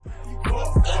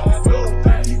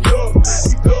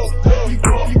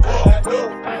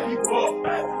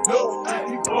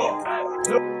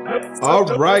All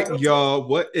right, y'all.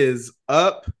 What is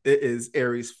up? It is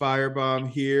Aries Firebomb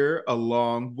here,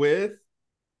 along with.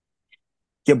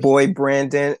 Your boy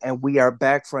Brandon, and we are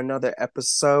back for another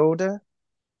episode.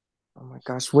 Oh my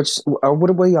gosh, what are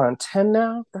we on? 10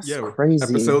 now? That's Yeah, crazy.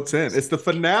 episode 10. It's the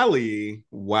finale.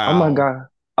 Oh my Wow. god,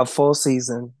 a full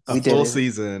season. A We did full it.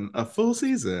 season. A full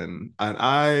season. And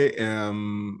I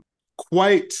am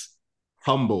quite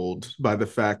humbled by the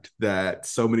fact that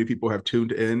so many people have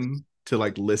tuned in to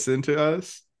like listen to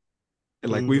us.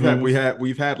 And like Hmm.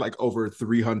 we've had like over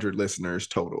 300 listeners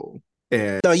total.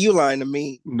 And No, you lying to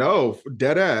me. no,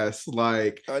 dead ass.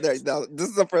 Like, Oh, no, this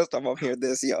is the first time I'm hearing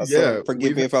this, y'all. So yeah,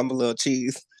 forgive me if I'm a little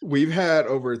cheese. we've had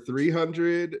over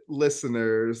 300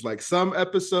 listeners. Like some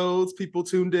episodes, people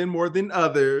tuned in more than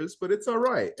others, but it's all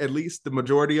right. At least the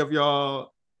majority of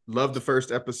y'all loved the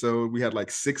first episode. We had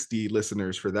like 60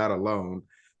 listeners for that alone.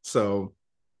 So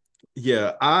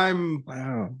yeah,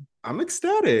 Wow. I'm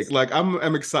ecstatic. Like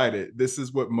I'm excited. This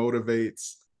is what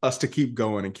motivates us to keep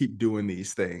going and keep doing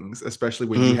these things, especially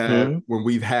Hmm. when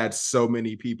we've had so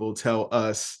many people tell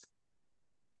us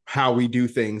how we do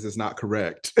things is not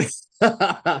correct.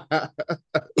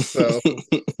 so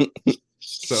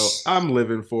so I'm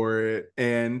living for it.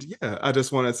 And yeah, I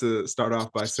just wanted to start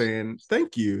off by saying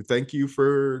thank you. Thank you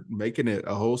for making it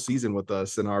a whole season with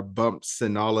us and our bumps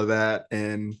and all of that.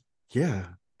 And yeah,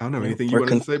 I don't know. Yeah, Anything you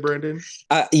wanted to say, Brandon?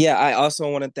 yeah, I also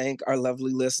want to thank our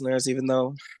lovely listeners, even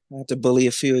though I had to bully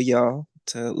a few of y'all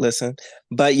to listen,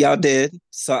 but y'all did.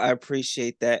 So I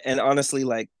appreciate that. And honestly,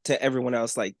 like to everyone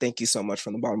else, like thank you so much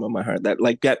from the bottom of my heart.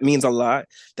 That means a lot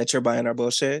that you're buying our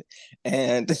bullshit.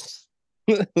 And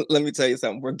let me tell you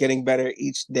something, we're getting better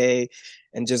each day.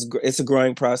 And just it's a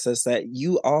growing process that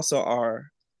you also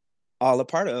are all a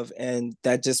part of. And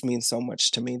that just means so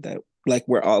much to me that like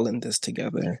we're all in this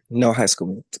together. No High School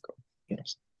Musical.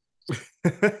 Yes.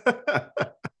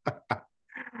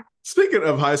 Speaking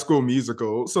of High School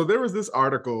Musical, so there was this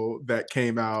article that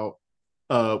came out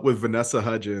with Vanessa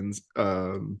Hudgens.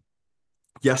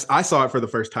 Yes, I saw it for the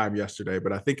first time yesterday,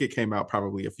 but I think it came out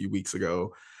probably a few weeks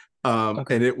ago. And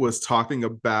Okay. it was talking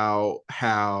about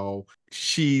how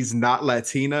she's not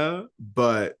Latina,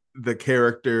 but the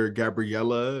character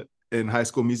Gabriella in High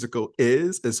School Musical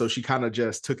is. And so she kind of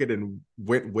just took it and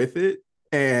went with it.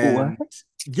 And What?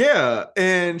 yeah,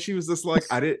 and she was just like,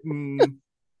 I didn't.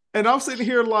 And I'm sitting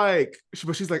here like,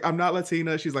 but she's like, I'm not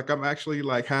Latina. She's like, I'm actually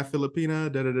like half Filipina,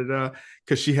 da da da da,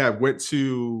 because she had went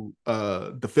to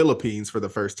the Philippines for the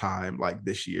first time like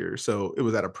this year. So it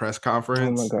was at a press Oh my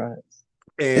conference, god.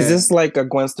 Is and this like a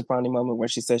Gwen Stefani moment where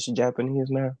she says she's Japanese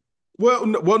now?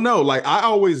 no, like I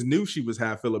always knew she was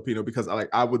half Filipino because like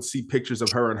I would see pictures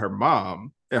of her and her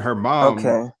mom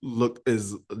Okay. look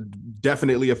is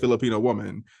definitely a Filipino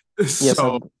woman. Yes,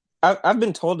 So I've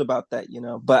been told about that,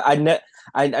 but and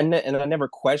I never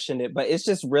questioned it. But it's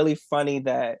just really funny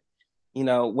that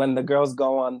when the girls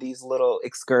go on these little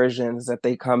excursions that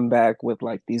they come back with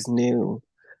like these new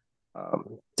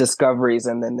discoveries,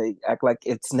 and then they act like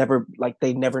it's never like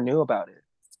they never knew about it.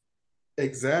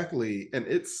 exactly, and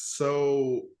it's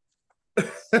so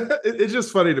it's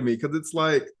just funny to me because it's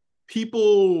like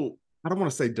people, I don't want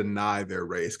to say deny their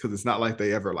race because it's not like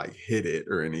they ever like hid it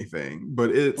or anything,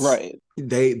 but it's Right.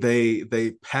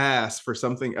 they pass for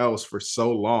something else for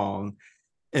so long,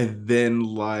 and then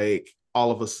like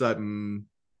all of a sudden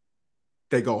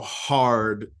they go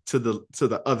hard to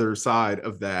the other side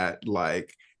of that,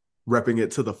 like repping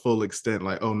it to the full extent,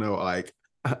 like, oh no, like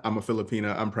I'm a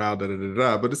Filipina, I'm proud, da da da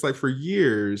da. But it's like for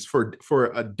years,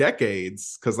 for a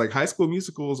decades, because like High School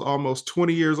Musical is almost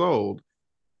 20 years old.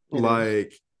 It is.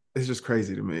 Like it's just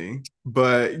crazy to me.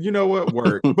 But you know what?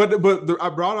 Work. I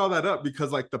brought all that up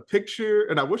because like the picture,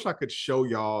 and I wish I could show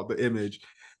y'all the image,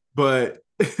 but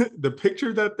the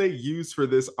picture that they used for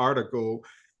this article,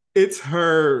 it's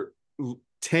her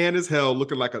tan as hell,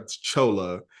 looking like a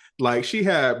chola. Like she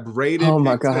had Oh braided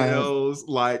my god. pigtails.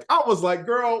 Like I was like,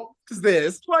 girl, what is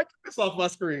this? Like this off my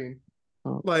screen.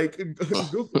 Like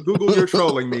Google, you're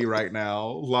trolling me right now.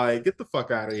 Like get the fuck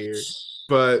out of here.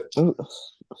 But No,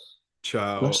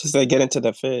 child, she said get into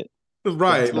the fit, get into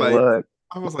right? the Like look.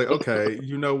 I was like, okay,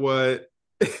 you know what?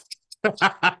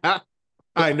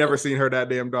 I ain't never seen her that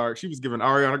damn dark. She was giving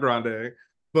Ariana Grande,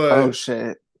 Oh but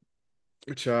shit.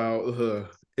 child.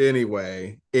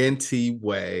 Anyway, NT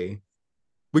way.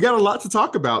 We got a lot to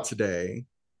talk about today,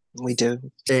 We do.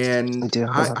 We and do have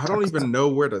a lot I to don't talk about. even know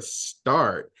where to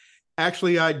start.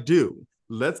 Actually, I do.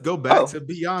 Let's go back Oh, to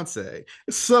Beyonce.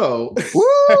 So, woo!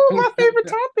 My favorite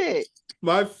topic.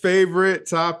 my favorite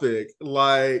topic,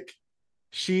 like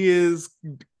she is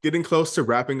getting close to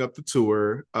wrapping up the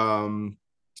tour.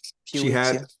 Few She weeks,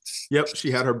 had, yeah. yep,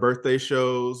 she had her birthday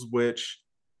shows, which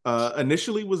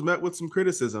initially was met with some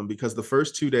criticism because the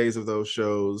first 2 days of those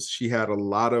shows, she had a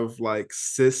lot of like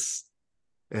cis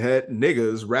het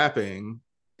niggas rapping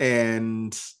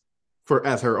and for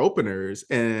as her openers,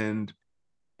 and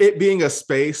it being a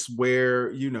space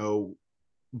where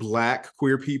black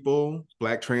queer people,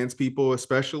 black trans people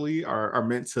especially, are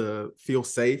meant to feel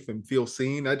safe and feel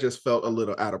seen. I just felt a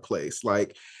little out of place.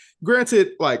 Like,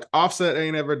 granted, like Offset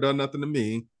ain't ever done nothing to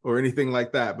me or anything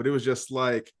like that, but it was just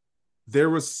like there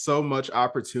was so much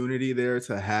opportunity there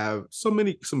to have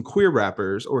some queer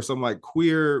rappers or some like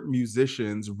queer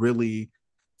musicians really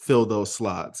fill those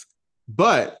slots.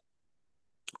 But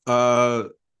uh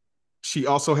she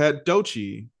also had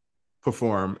Dochi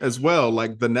perform as well,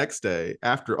 like the next day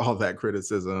after all that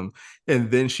criticism.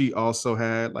 And then she also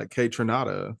had like K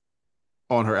Tronada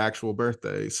on her actual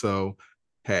birthday. So,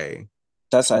 hey,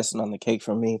 That's icing on the cake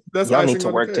for me. that's Y'all need icing to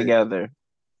on the work cake. together.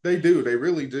 They do, they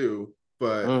really do.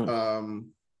 But Mm.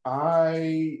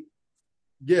 I,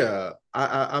 yeah,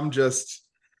 I'm just,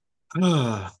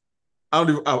 I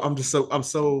don't do, I'm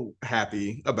so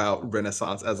happy about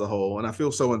Renaissance as a whole, and I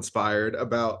feel so inspired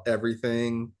about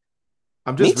everything.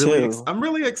 Me too. I'm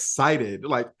really excited.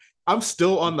 Like, I'm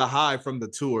still on the high from the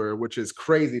tour, which is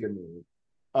crazy to me.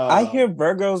 I hear Um,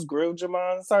 Virgo's groove,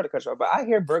 Jamon. Sorry to cut you off, but I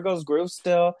hear Virgo's groove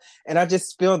still, and I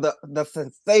just feel the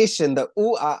sensation, the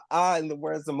ooh in the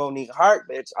words of Monique Hart,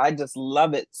 bitch. I just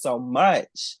love it so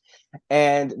much.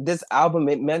 And this album,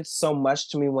 it meant so much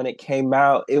to me when it came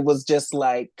out. It was just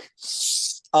like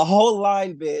a whole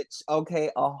line, bitch.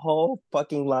 Okay, a whole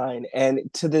fucking line. And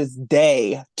to this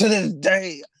day,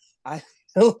 I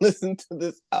still listen to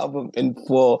this album in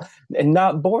full and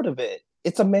not bored of it.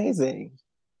 It's amazing.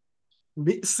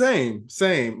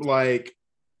 same. Like,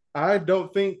 I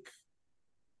don't think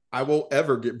I will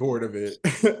ever get bored of it,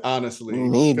 honestly,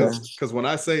 Neither. because when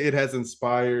I say it has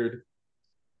inspired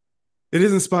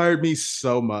me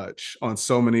so much on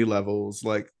so many levels.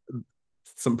 Like,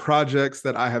 some projects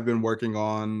that I have been working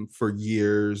on for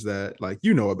years that like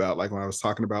about, like when I was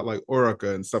talking about like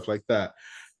Orica and stuff like that.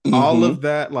 All Mm-hmm. of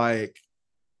that, like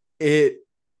it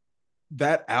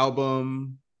that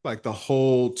album, like the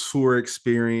whole tour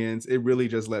experience, it really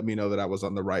just let me know that I was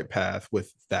on the right path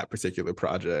with that particular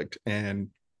project. And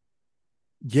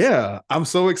yeah, I'm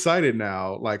so excited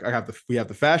now. Like, we have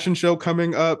the fashion show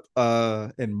coming up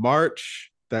in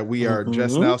March that we are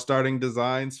just Mm-hmm. now starting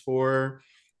designs for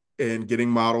and getting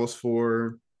models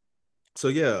for. So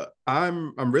yeah,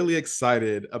 I'm really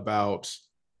excited about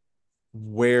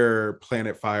where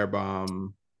Planet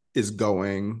Firebomb is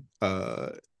going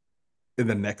in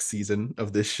the next season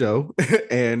of this show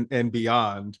and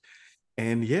beyond.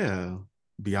 And yeah,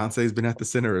 Beyonce's been at the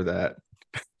center of that.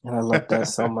 And I love that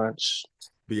so much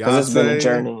because it's been a Beyonce,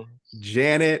 journey,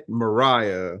 Janet,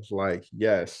 Mariah, like,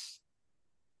 yes,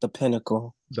 the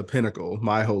pinnacle, the pinnacle,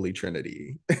 my holy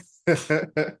trinity.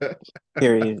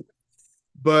 period.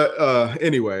 But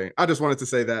anyway, I just wanted to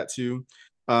say that too.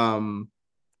 Um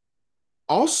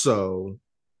Also,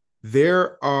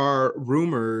 there are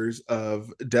rumors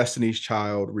of Destiny's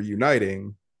Child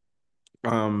reuniting,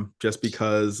 just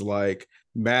because like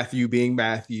Matthew being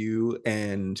Matthew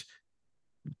and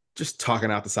just talking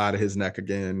out the side of his neck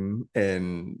again.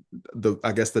 And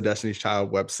I guess the Destiny's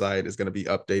Child website is going to be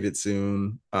updated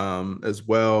soon, as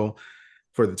well,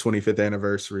 for the 25th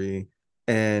anniversary.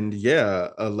 And yeah,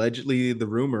 allegedly the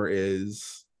rumor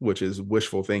is, which is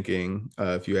wishful thinking,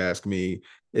 if you ask me,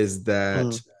 is that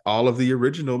Mm. all of the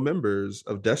original members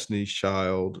of Destiny's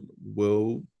Child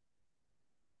will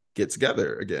get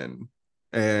together again.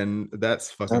 And that's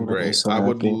That fucking made me great. so I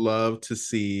would happy. love to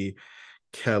see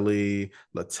Kelly,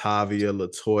 Latavia,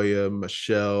 Latoya,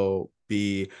 Michelle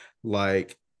be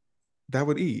like, that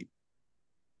would eat.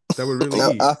 That would really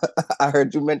No, eat. I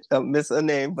heard you miss a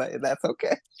name, but that's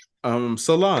okay.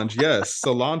 Solange, yes.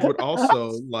 Solange would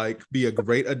also like be a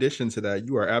great addition to that.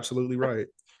 You are absolutely right.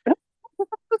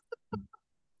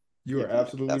 You are Period.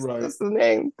 absolutely right. That's the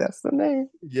name. That's the name.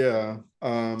 Yeah.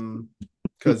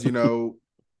 Because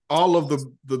all of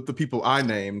the people I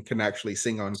name can actually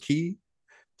sing on key.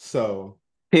 So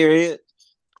Period.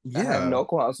 I have yeah. no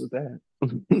qualms with that.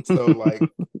 So like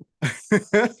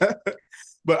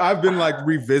but I've been like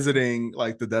revisiting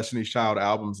like the Destiny's Child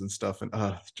albums and stuff, and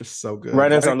it's just so good.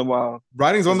 Writings on the wall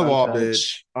Writing's on is the wall,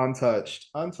 bitch. untouched. Untouched.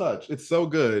 Untouched. It's so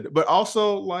good. But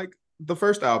also like the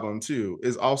first album too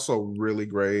is also really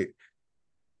great.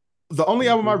 The only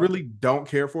album I Mm-hmm. really don't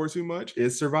care for too much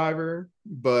is Survivor,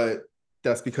 but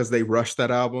that's because they rushed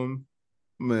that album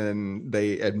and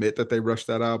they admit that they rushed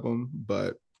that album.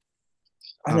 But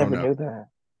I I don't never know. knew that.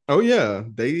 Oh yeah,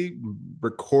 they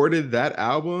recorded that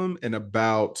album in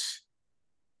about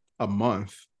a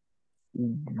month.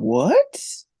 What?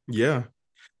 Yeah.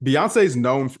 Beyonce's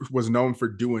was known for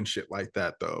doing shit like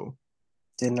that though.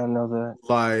 Did not know that.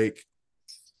 Like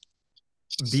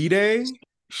B-Day,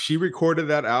 she recorded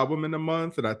that album in a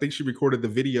month, and I think she recorded the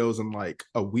videos in like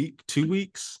a week, 2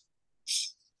 weeks.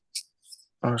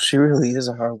 Oh, she really is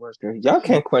a hard worker. Y'all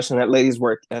can't question that lady's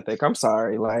work ethic. I'm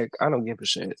sorry. Like, I don't give a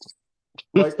shit.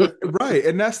 Like right,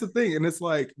 and that's the thing. And it's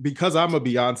like because I'm a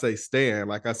Beyonce stan,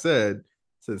 like I said,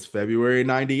 since February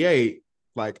 98,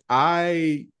 like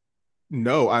I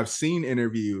know I've seen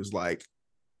interviews like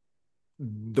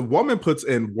the woman puts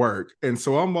in work. And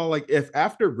so I'm all like, if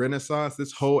after Renaissance,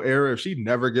 this whole era, if she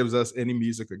never gives us any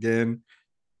music again,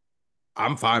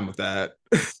 I'm fine with that.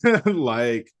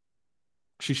 Like,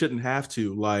 she shouldn't have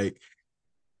to. Like,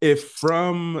 if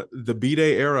from the B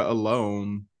Day era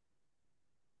alone,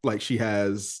 like she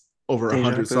has over a Deja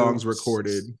hundred vu. songs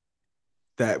recorded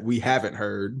that we haven't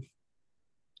heard.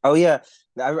 Oh yeah,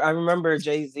 I remember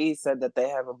Jay-Z said that they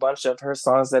have a bunch of her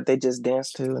songs that they just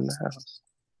dance to in the house.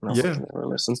 And I'm like, Yeah, never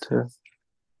listened to.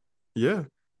 yeah.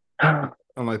 Some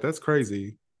I'm like, that's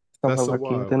crazy. That's are so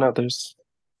luckier wild. than others.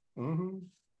 Mm-hmm.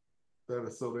 That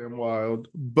is so damn wild.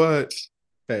 But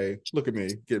hey, look at me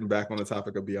getting back on the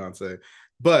topic of Beyonce.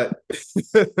 But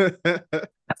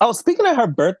Oh, speaking of her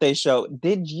birthday show,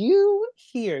 did you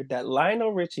hear that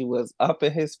Lionel Richie was up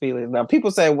in his feelings? Now, people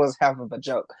say it was half of a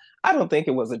joke. I don't think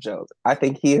it was a joke. I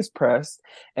think he is pressed,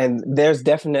 and there's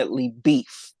definitely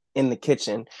beef in the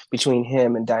kitchen between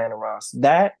him and Diana Ross.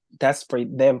 That's for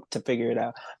them to figure it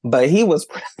out. But he was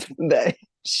pressed that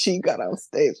she got on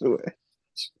stage with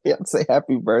Beyonce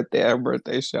happy birthday at her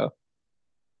birthday show.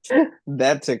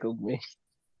 That tickled me.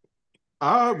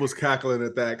 I was cackling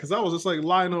at that because I was just like,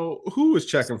 Lionel, who is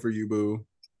checking for you, boo?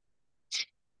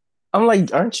 I'm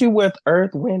like, aren't you with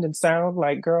Earth, Wind, and Sound?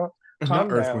 Like, girl, Not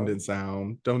calm Earth, Wind, down. and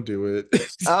Sound. Don't do it.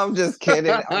 I'm just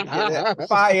kidding. I'm kidding.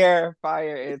 Fire,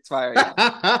 fire, it's fire,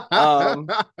 y'all.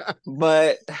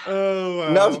 But Oh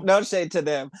no, wow. no shade to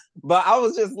them. But I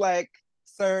was just like,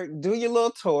 sir, do your little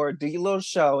tour, do your little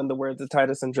show, in the words of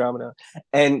Titus Andromeda,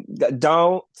 and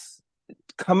don't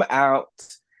come out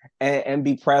and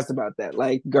be pressed about that.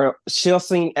 Like, girl, she'll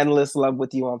sing "Endless Love"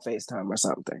 with you on FaceTime or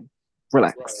something.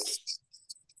 Relax.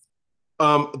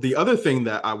 Right. The other thing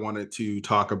that I wanted to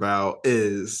talk about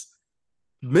is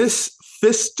Miss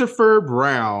Fistopher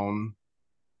Brown,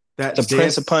 The that Prince of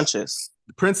dance Punches.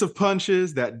 Prince of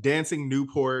Punches, that dancing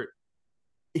Newport.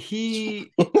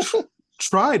 He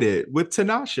tried it with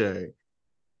Tinashe,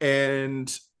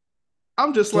 and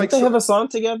I'm just Don't like, they so, have a song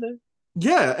together?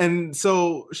 yeah. And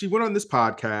so she went on this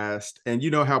podcast, and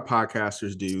you know how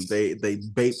podcasters do. They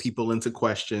bait people into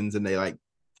questions, and they like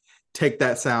take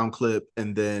that sound clip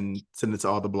and then send it to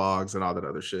all the blogs and all that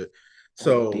other shit. Be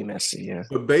So, messy, yeah.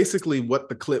 but basically, what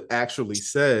the clip actually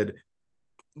said,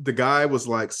 the guy was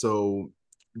like, "So,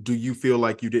 do you feel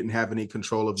like you didn't have any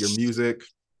control of your music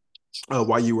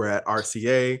while you were at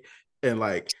RCA? And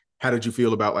like, how did you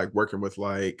feel about like working with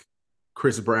like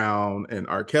Chris Brown and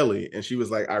R. Kelly?" And she was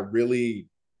like, "I really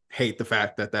hate the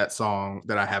fact that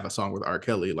that I have a song with R.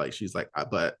 Kelly." Like, she's like,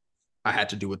 "But I had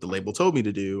to do what the label told me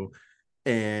to do."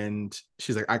 And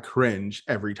she's like, "I cringe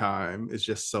every time. It's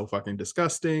just so fucking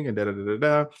disgusting." And da da da da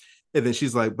da. And then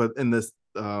she's like, "But in this,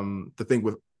 the thing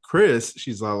with Chris,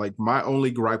 she's like, my only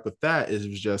gripe with that is it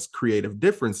was just creative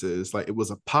differences. Like, it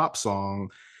was a pop song,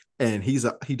 and he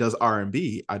does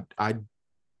R&B. I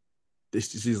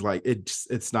she's like,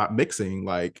 it's not mixing.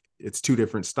 Like, it's two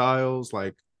different styles.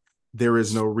 Like, there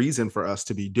is no reason for us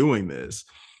to be doing this."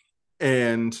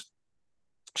 And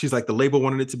she's like, the label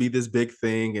wanted it to be this big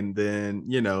thing, and then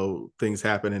things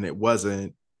happen and it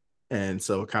wasn't, and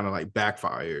so it kind of like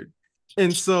backfired.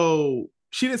 And so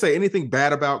she didn't say anything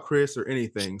bad about Chris or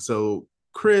anything. So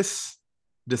Chris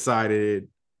decided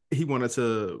he wanted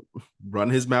to run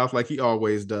his mouth like he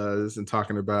always does, and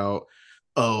talking about,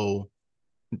 oh,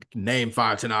 name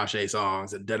 5 Tinashe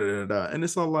songs and da da da da. And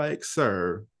it's all like,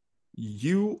 sir,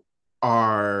 you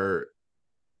are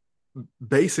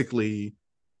basically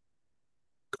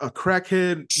a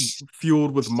crackhead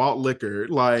fueled with malt liquor.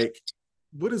 Like,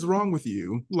 what is wrong with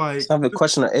you? Like, I have a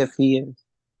question of if he is.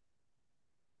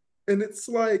 and it's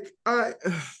like,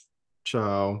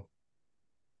 child.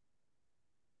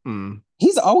 Mm.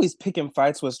 He's always picking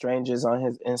fights with strangers on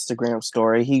his Instagram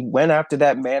story. He went after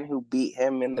that man who beat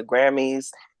him in the Grammys.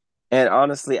 And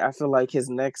honestly, I feel like his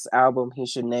next album, he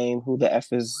should name Who the F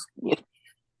is.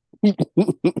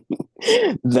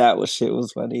 That was shit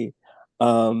was funny.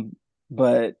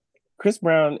 But Chris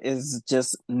Brown is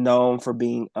just known for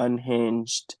being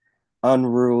unhinged,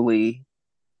 unruly,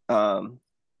 um,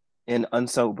 and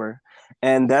unsober.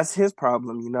 And that's his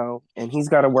problem, and he's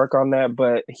got to work on that,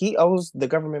 but he owes the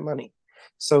government money.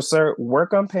 So, sir,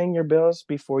 work on paying your bills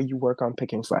before you work on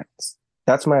picking fights.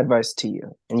 That's my advice to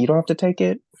you. And you don't have to take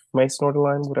it. Might snort a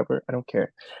line, whatever. I don't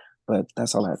care. But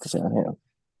that's all I have to say on him.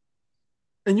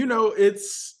 And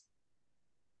it's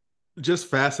just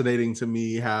fascinating to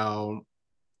me how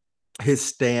his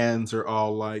stands are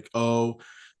all like, oh,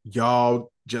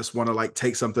 y'all just want to like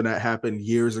take something that happened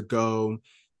years ago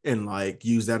and like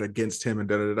use that against him and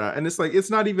da da da. And it's like,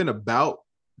 it's not even about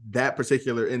that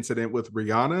particular incident with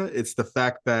Rihanna. It's the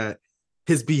fact that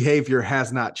his behavior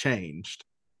has not changed.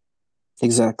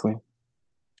 Exactly.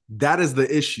 That is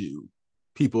the issue,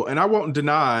 people. And I won't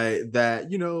deny that,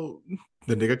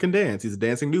 the nigga can dance. He's a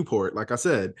dancing Newport, like I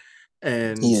said.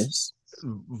 And Yes.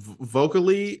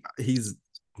 vocally, he's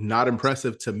not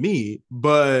impressive to me,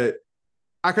 but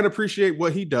I can appreciate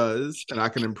what he does and I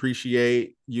can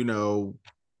appreciate,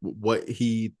 what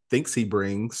he thinks he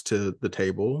brings to the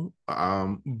table.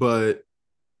 But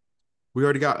we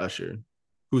already got Usher,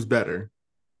 who's better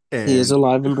He is and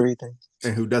alive and breathing.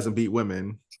 and who doesn't beat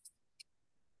women.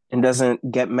 And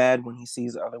doesn't get mad when he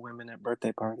sees other women at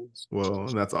birthday parties. Well,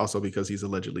 and that's also because he's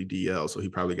allegedly DL, so he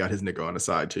probably got his nigga on the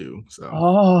side too. So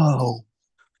Oh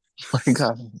my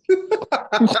God.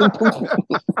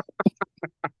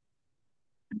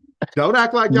 don't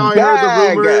act like y'all ain't heard the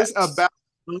Gag. rumors about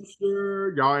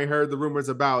Usher. Y'all ain't heard the rumors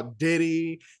about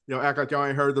Diddy. Act like y'all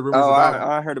ain't heard the rumors Oh, about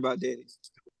I heard about Diddy.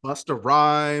 Busta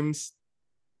Rhymes.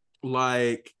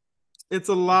 Like, it's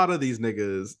a lot of these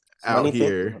niggas out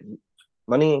here.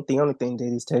 Money ain't the only thing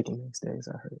Diddy's taking these days,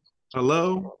 I heard.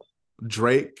 Hello?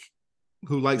 Drake,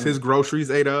 who likes his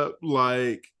groceries ate up,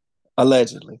 like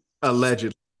Allegedly.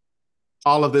 allegedly.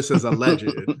 All of this is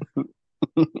alleged.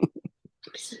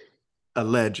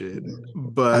 Alleged.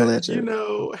 But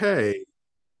Alleged. hey,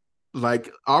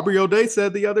 like Aubrey O'Day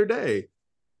said the other day,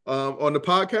 on the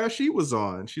podcast she was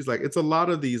on, she's like, it's a lot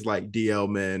of these like DL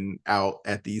men out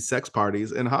at these sex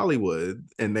parties in Hollywood,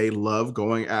 and they love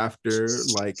going after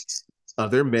like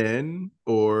other men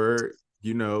or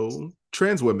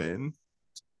trans women.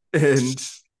 And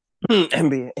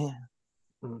NBA.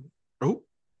 oh,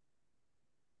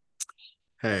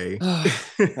 hey,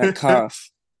 that cough.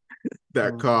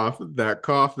 that cough, that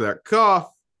cough, that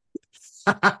cough.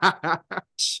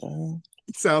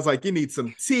 Sounds like you need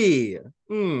some tea.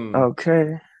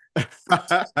 Okay.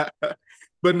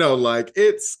 But no, like,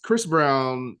 it's Chris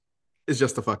Brown is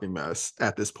just a fucking mess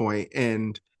at this point.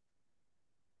 And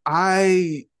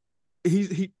he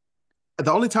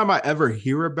the only time I ever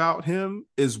hear about him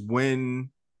is when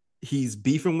he's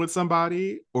beefing with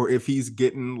somebody or if he's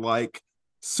getting like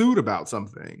sued about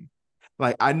something.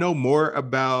 Like, I know more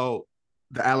about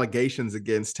the allegations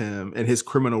against him and his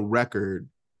criminal record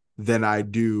than I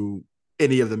do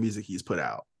any of the music he's put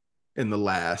out in the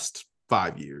last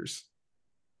 5 years.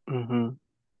 Mm-hmm.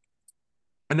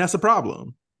 And that's a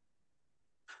problem.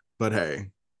 But hey.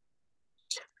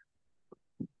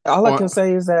 All I can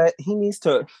say is that he needs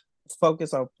to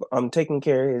focus on taking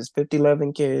care of his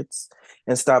 50-11 kids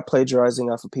and stop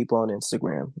plagiarizing off of people on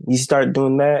Instagram. You start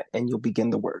doing that and you'll begin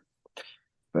the work.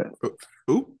 But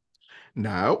ooh.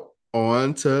 Now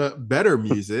on to better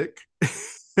music.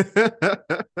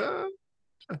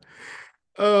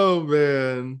 Oh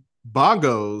man.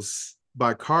 Bongos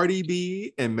by Cardi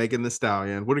B and Megan Thee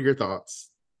Stallion. What are your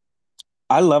thoughts?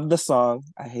 I love the song.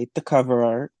 I hate the cover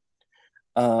art.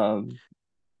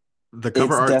 The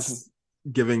cover art's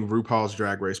giving RuPaul's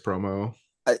Drag Race promo.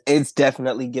 It's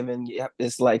definitely giving.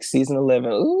 It's like season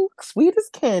 11. Ooh, sweet as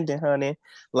candy, honey.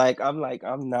 I'm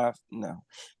not, no,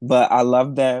 but I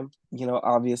love them.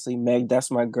 Obviously, Meg, that's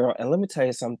my girl. And let me tell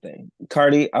you something,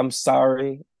 Cardi. I'm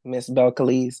sorry, Miss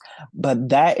Belcalis, but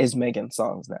that is Megan's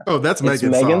songs now. Oh, that's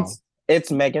Megan's song.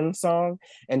 It's Megan's song,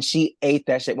 and she ate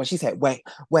that shit when she said, "Wait,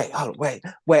 hold on,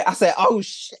 wait." I said, "Oh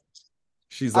shit!"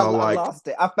 She's all I like, lost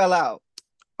it. I fell out.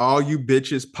 All you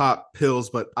bitches pop pills,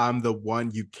 but I'm the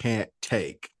one you can't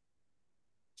take.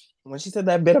 When she said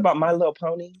that bit about My Little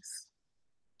Ponies.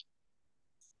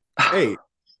 8.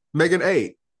 Megan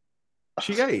 8.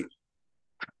 She 8.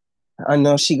 I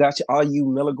know she got you, all you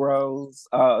Milligroves,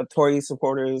 Tory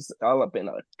supporters, all up in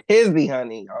a tizzy,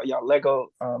 honey. All y'all Lego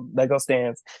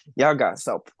stands. Y'all got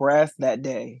so pressed that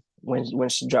day when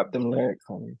she dropped them lyrics,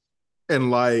 honey. And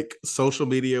like social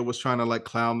media was trying to like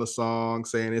clown the song,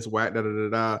 saying it's whack, da da da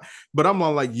da. But I'm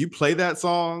like, you play that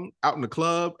song out in the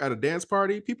club at a dance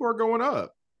party, people are going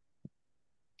up.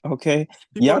 Okay,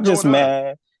 y'all just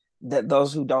mad that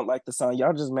those who don't like the song,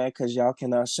 y'all just mad because y'all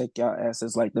cannot shake y'all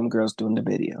asses like them girls do in the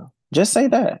video. Just say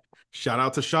that. Shout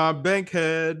out to Sean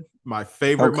Bankhead, my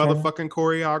favorite Okay. motherfucking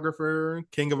choreographer,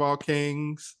 king of all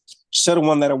kings. Should have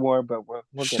won that award, but we'll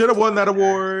get Should have to won that that later.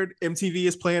 award. MTV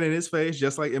is playing in his face,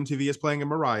 just like MTV is playing in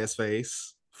Mariah's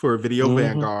face for Video Mm-hmm.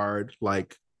 Vanguard.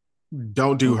 Like,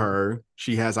 don't do Mm-hmm. her.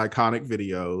 She has iconic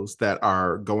videos that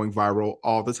are going viral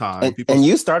all the time. People, And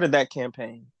you started that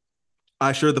campaign.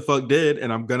 I sure the fuck did,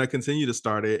 and I'm gonna continue to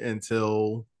start it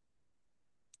until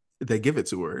they give it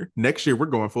to her. Next year, we're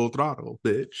going full throttle,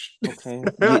 bitch. Okay.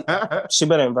 She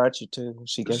better invite you too when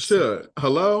she gets it. Shit.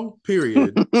 Hello?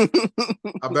 Period.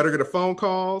 I better get a phone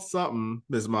call, something,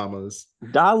 Miss Mamas.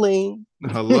 Darling.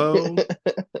 Hello?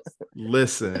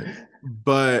 Listen.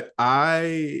 But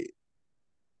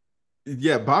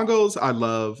yeah, bongos, I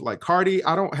love. Like Cardi,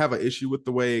 I don't have an issue with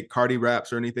the way Cardi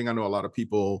raps or anything. I know a lot of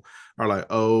people are like,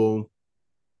 oh,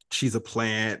 she's a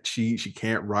plant. She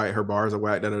can't write. Her bars are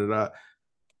whack, da da da.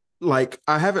 Like,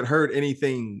 I haven't heard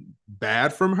anything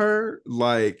bad from her.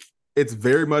 Like, it's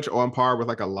very much on par with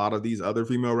like a lot of these other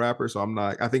female rappers. So I'm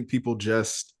not, I think people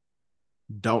just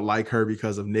don't like her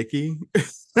because of Nicki,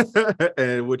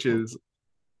 and which is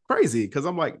crazy because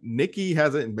I'm like, Nicki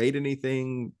hasn't made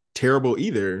anything terrible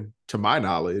either, to my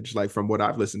knowledge. Like from what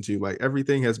I've listened to, like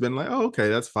everything has been like, oh, okay,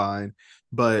 that's fine.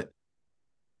 But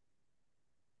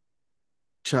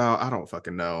child, I don't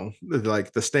fucking know.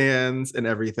 Like the stands and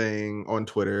everything on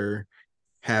Twitter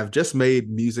have just made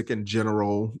music in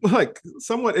general like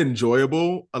somewhat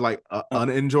enjoyable, like uh,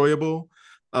 unenjoyable,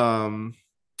 um,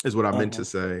 is what I meant to uh-huh.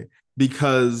 say.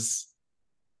 Because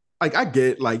like I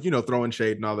get like throwing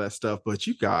shade and all that stuff, but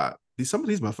you got these some of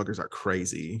these motherfuckers are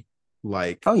crazy,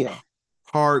 like Oh yeah.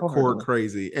 hardcore Wholeheartedly.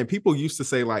 crazy. And people used to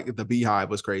say like the Beehive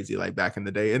was crazy like back in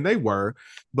the day, and they were,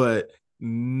 but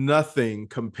nothing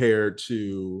compared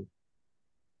to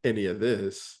any of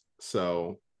this.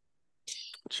 So,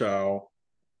 ciao.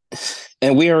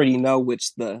 And we already know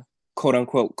which the quote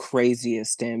unquote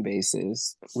craziest stand base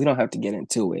is. We don't have to get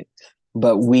into it,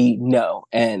 but we know.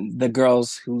 And the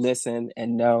girls who listen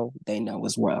and know, they know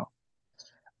as well.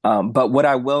 But what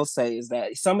I will say is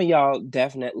that some of y'all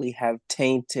definitely have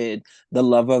tainted the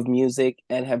love of music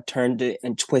and have turned it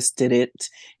and twisted it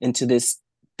into this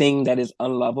thing that is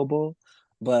unlovable.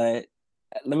 But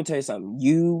let me tell you something.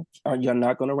 You're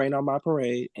not gonna rain on my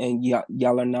parade, and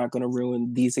y'all are not gonna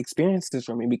ruin these experiences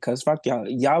for me because fuck y'all.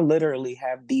 Y'all literally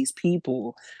have these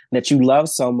people that you love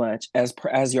so much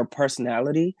as your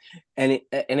personality, and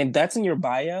if that's in your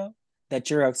bio that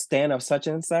you're a stan of such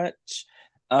and such,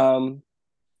 um,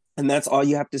 and that's all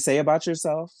you have to say about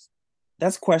yourself,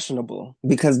 that's questionable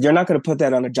because you're not going to put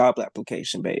that on a job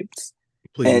application, babes,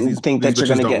 Please, and think these that you're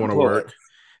going bitches to don't get want to employed. work.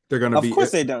 They're gonna Of be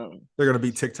course they don't. they're gonna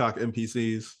be TikTok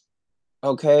NPCs.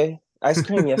 Okay, ice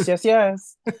cream, yes, yes,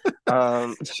 yes.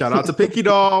 Um, Shout out to Pinky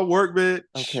Doll, work bitch.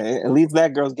 okay, at least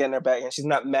that girl's getting her back, and she's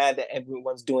not mad that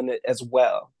everyone's doing it as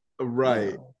well. You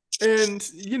Right. know. And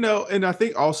and I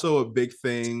think also a big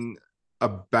thing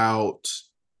about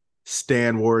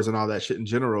Stan Wars and all that shit in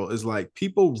general is like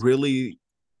people really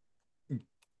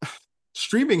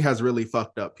streaming has really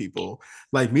fucked up people.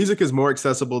 Like music is more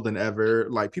accessible than ever.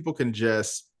 Like people can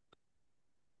just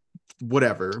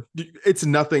whatever. It's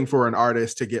nothing for an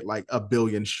artist to get like a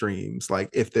billion streams. Like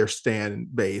if they're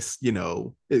stand based,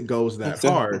 it goes that Exactly.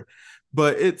 hard.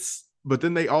 But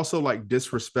then they also like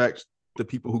disrespect the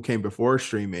people who came before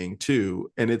streaming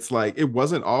too. And it's like it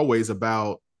wasn't always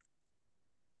about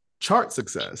chart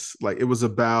success. Like it was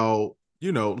about,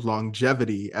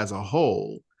 longevity as a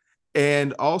whole.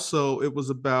 And also it was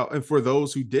about, and for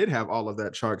those who did have all of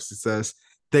that chart success,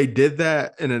 they did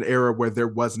that in an era where there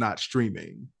was not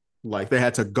streaming. Like they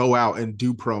had to go out and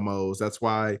do promos. That's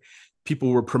why people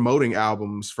were promoting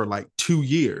albums for like 2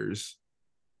 years.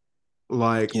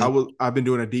 Like Yep. I've been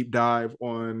doing a deep dive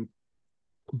on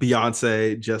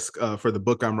Beyonce just for the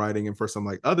book I'm writing and for some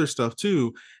like other stuff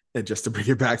too, and just to bring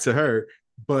it back to her.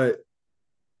 But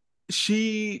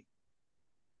she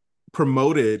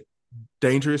promoted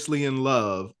Dangerously in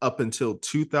Love up until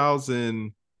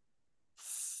 2000,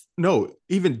 no,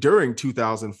 even during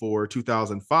 2004,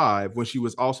 2005, when she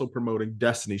was also promoting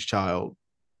Destiny's Child's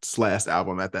last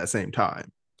album at that same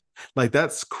time. Like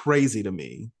that's crazy to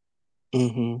me.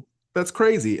 Mm-hmm. That's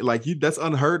crazy. Like that's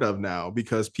unheard of now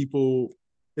because people,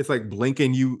 it's like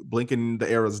blinking the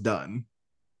era's done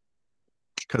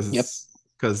Yep.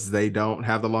 because they don't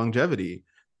have the longevity.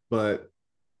 But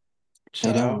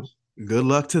They child, don't. good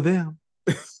luck to them.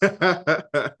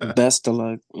 Best of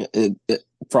luck.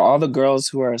 For all the girls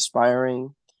who are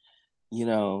aspiring, you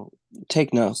know,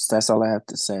 take notes. That's all I have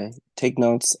to say. Take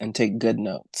notes and take good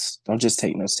notes. Don't just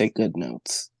take notes, take good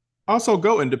notes. Also,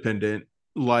 go independent.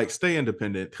 Like, stay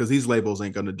independent because these labels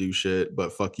ain't gonna do shit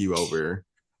but fuck you over.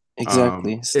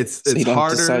 Exactly. So It's you don't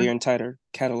have to sell your harder, entire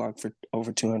catalog for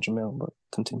over 200 mil, but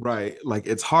continue. right? Like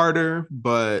it's harder,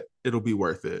 but it'll be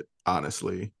worth it,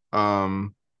 honestly.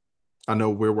 I know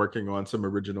we're working on some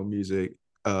original music,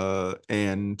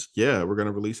 and yeah, we're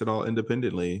gonna release it all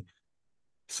independently.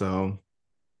 So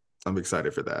I'm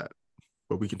excited for that.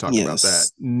 But we can talk about that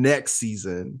Yes. next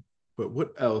season. But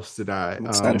what else did I I'm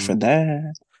excited for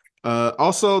that.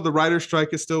 also the writer's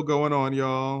strike is still going on,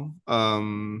 y'all.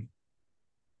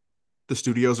 The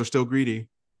studios are still greedy.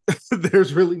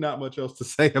 There's really not much else to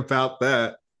say about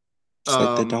that. It's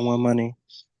like they don't Um want money.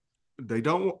 they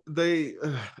don't they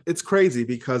it's crazy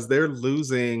because they're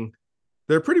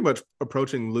pretty much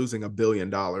approaching losing $1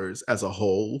 billion as a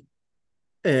whole.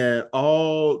 And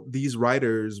all these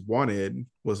writers wanted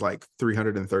was like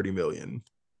 330 million.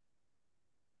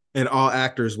 And all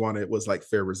actors wanted was like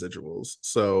fair residuals.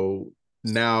 So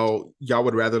now y'all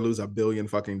would rather lose $1 billion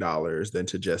than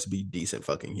to just be decent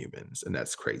fucking humans. And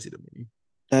that's crazy to me.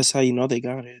 That's how you know they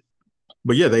got it.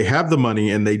 But yeah, they have the money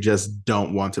and they just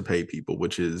don't want to pay people,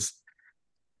 which is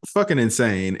fucking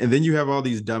insane. And then you have all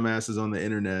these dumbasses on the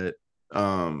internet,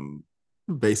 um,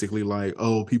 basically like,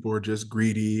 oh, people are just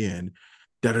greedy and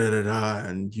da da da da,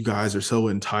 and you guys are so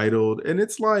entitled. And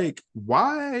it's like,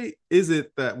 why is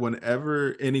it that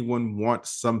whenever anyone wants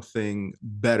something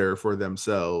better for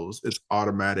themselves, it's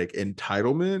automatic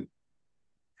entitlement?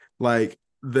 Like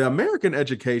the American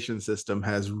education system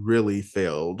has really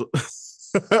failed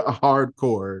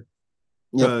hardcore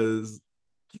Yep. because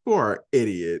people are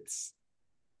idiots,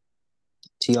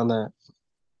 T on that.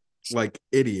 like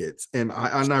idiots. And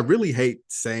I really hate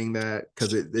saying that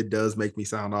because it does make me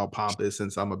sound all pompous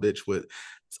since I'm a bitch with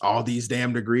all these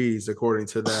damn degrees according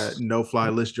to that no fly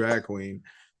list drag queen.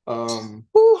 Um,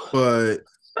 Woo. but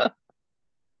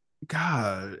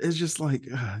God, it's just like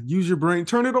use your brain,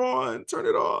 turn it on.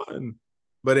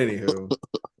 But anywho,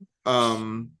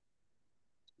 um,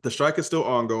 the strike is still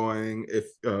ongoing. If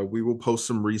we will post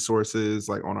some resources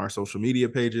like on our social media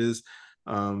pages,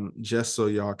 just so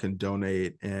y'all can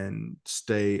donate and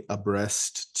stay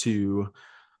abreast to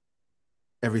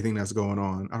everything that's going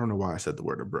on. I don't know why I said the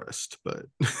word abreast, but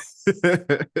It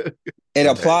but hey,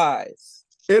 applies.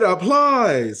 it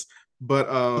applies. But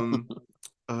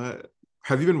uh,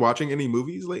 have you been watching any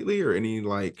movies lately or any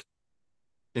like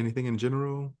anything in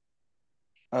general?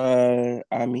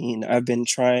 I mean, I've been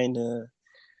trying to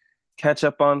catch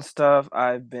up on stuff.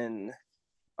 I've been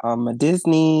a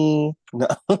Disney. No,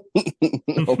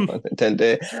 no pun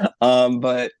intended.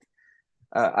 But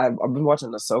I've been watching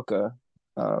Ahsoka.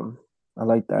 I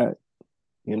like that.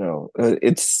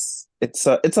 It's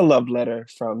a love letter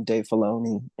from Dave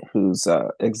Filoni, who's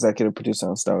executive producer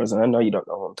on Star Wars, and I know you don't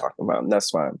know who I'm talking about, and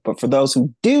that's fine. But for those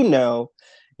who do know,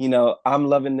 I'm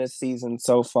loving this season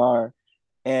so far,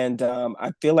 and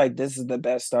I feel like this is the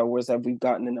best Star Wars that we've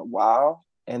gotten in a while,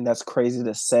 and that's crazy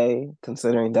to say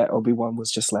considering that Obi-Wan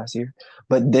was just last year.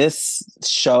 But this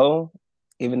show,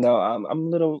 even though I'm a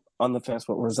little on the fence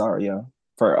with Rosario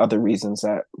for other reasons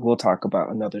that we'll talk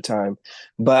about another time,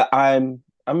 but I'm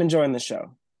enjoying the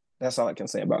show. That's all I can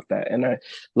say about that. And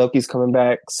Loki's coming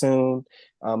back soon.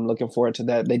 I'm looking forward to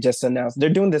that. They just announced they're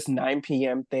doing this 9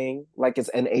 p.m. thing, like it's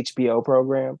an HBO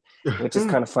program, which is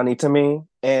kind of funny to me.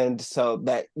 And so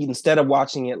that instead of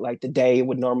watching it like the day it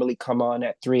would normally come on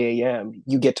at 3 a.m.,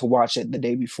 you get to watch it the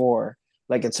day before,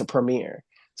 like it's a premiere.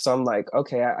 So I'm like,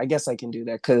 okay, I guess I can do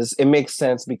that because it makes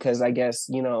sense because I guess,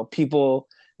 people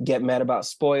get mad about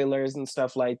spoilers and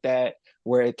stuff like that,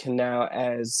 where it can now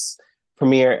as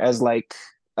premiere as like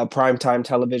a primetime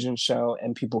television show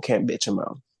and people can't bitch them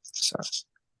out. So.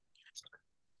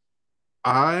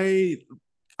 I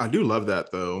I do love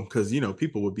that though, because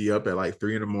people would be up at like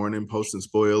 3 in the morning posting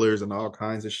spoilers and all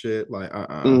kinds of shit. Like,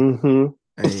 Mm-hmm.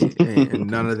 and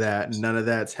none of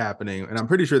that's happening. And I'm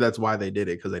pretty sure that's why they did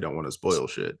it, because they don't want to spoil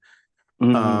shit.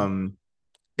 Mm-hmm. Um,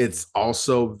 it's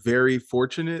also very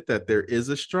fortunate that there is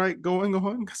a strike going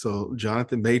on, so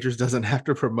Jonathan Majors doesn't have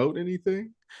to promote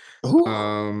anything. Ooh,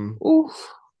 Um, ooh,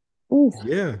 ooh.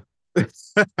 yeah.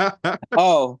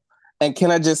 Oh, and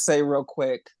can I just say real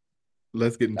quick?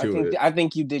 Let's get I into think it. I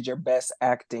think you did your best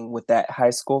acting with that high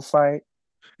school fight,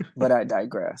 but I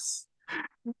digress.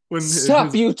 When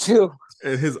Stop, you two.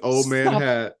 his old man Stop.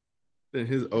 had and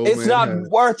his old It's man not had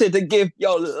worth it to give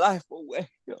your life away.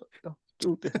 Don't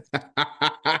do this.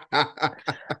 I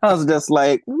was just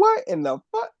like, what in the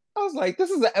fuck? I was like, this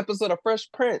is an episode of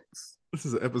Fresh Prince. this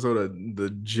is an episode of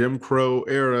the Jim Crow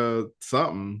era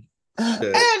something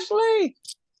shit. Ashley.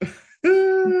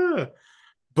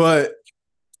 But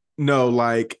no,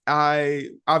 like I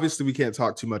obviously we can't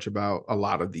talk too much about a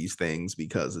lot of these things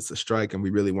because it's a strike and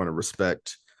we really want to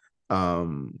respect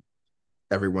um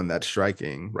everyone that's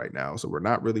striking right now. So we're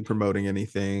not really promoting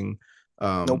anything.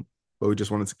 Nope. But we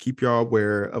just wanted to keep y'all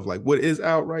aware of like what is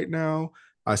out right now.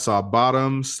 I saw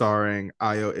Bottom starring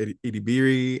Ayo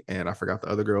Idibiri, and I forgot the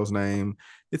other girl's name.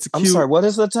 It's a I'm sorry, cute. what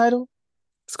is the title?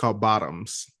 It's called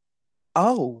Bottoms.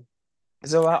 Oh,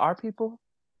 is it about our people?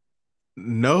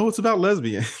 No, it's about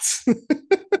lesbians.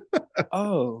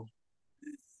 Oh,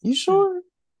 you sure?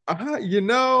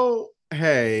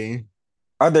 Hey,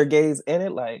 Are there gays in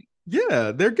it? Like,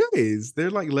 yeah, they're gays.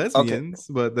 They're like okay, lesbians,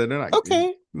 but they're not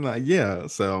okay. like yeah.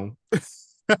 So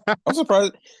I'm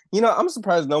surprised. I'm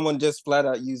surprised no one just flat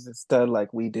out uses stud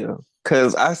like we do.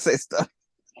 Cause I say stuff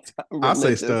I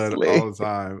say stud religiously. all the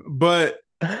time, but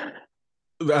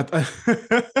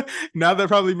now that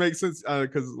probably makes sense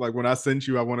because like when I sent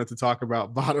you, I wanted to talk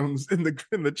about bottoms in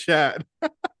the chat.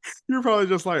 You're probably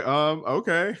just like,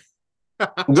 okay.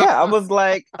 Yeah, I was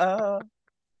like, I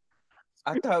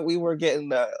thought we were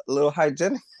getting a little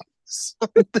hygienic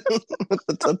with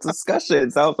the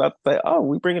discussions. I was about to say, oh,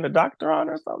 we bringing a doctor on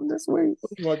or something this week.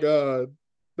 Oh my god,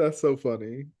 that's so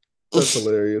funny. That's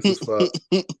hilarious as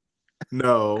fuck.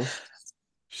 No,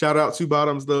 shout out to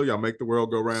bottoms though. Y'all make the world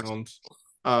go round.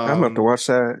 I'm gonna have to Um, watch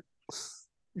that.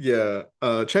 yeah,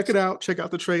 check it out. Check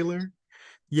out the trailer.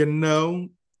 You know,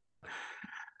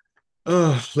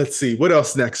 let's see. What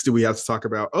else next do we have to talk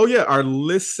about? Oh, yeah, our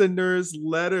listeners'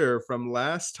 letter from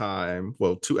last time.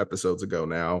 Well, 2 episodes ago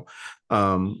now.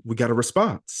 We got a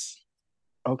response.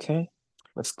 Okay,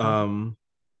 let's go. Um,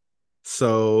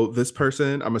 so this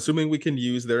person, I'm assuming we can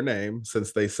use their name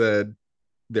since they said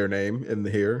their name in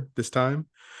the here this time.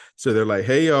 So they're like,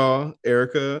 hey y'all,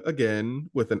 Erica again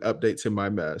with an update to my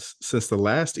mess. Since the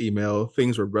last email,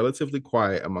 things were relatively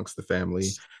quiet amongst the family.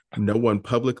 No one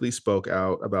publicly spoke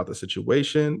out about the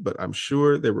situation, but I'm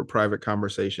sure there were private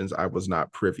conversations I was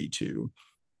not privy to.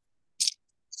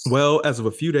 Well, as of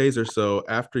a few days or so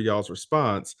after y'all's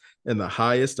response, in the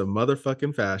highest of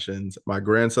motherfucking fashions, my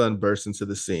grandson burst into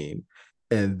the scene.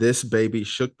 And this baby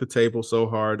shook the table so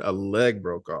hard a leg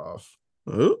broke off.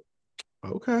 Oh,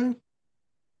 okay.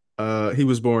 He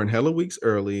was born hella weeks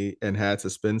early and had to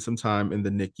spend some time in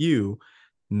the NICU.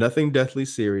 Nothing deathly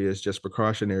serious, just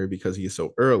precautionary because he is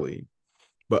so early.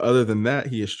 But other than that,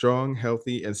 he is strong,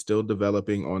 healthy, and still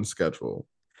developing on schedule.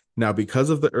 Now,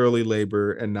 because of the early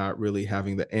labor and not really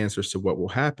having the answers to what will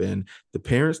happen, the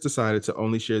parents decided to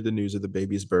only share the news of the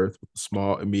baby's birth with the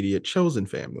small, immediate chosen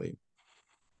family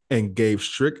and gave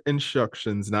strict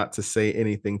instructions not to say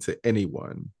anything to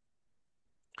anyone.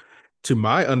 To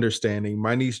my understanding,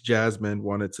 my niece Jasmine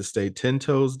wanted to stay 10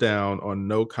 toes down on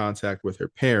no contact with her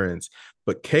parents,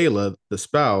 but Kayla, the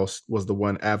spouse, was the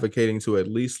one advocating to at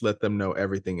least let them know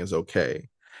everything is okay.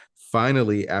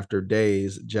 Finally, after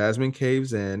days, Jasmine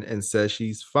caves in and says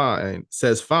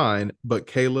fine, but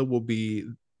Kayla will be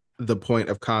the point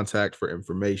of contact for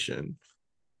information.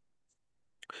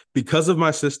 Because if my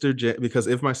sister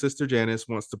Janice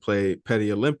wants to play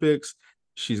Petty Olympics,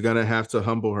 she's going to have to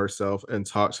humble herself and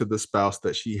talk to the spouse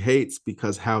that she hates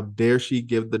because how dare she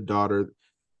give the daughter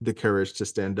the courage to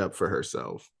stand up for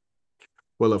herself.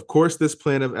 Well, of course, this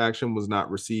plan of action was not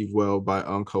received well by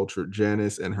uncultured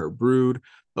Janice and her brood.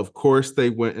 Of course, they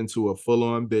went into a full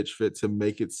on bitch fit to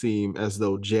make it seem as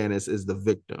though Janice is the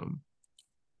victim.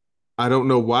 I don't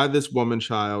know why this woman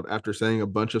child, after saying a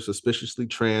bunch of suspiciously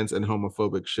trans and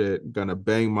homophobic shit, gonna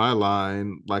bang my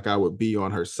line like I would be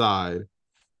on her side.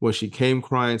 When she came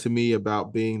crying to me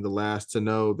about being the last to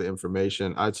know the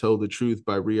information, I told the truth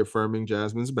by reaffirming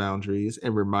Jasmine's boundaries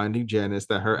and reminding Janice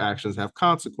that her actions have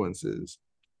consequences.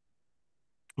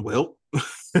 Well,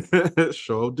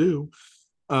 sure do.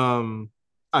 Um,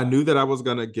 I knew that I was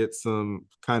gonna get some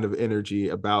kind of energy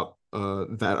about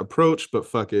that approach, but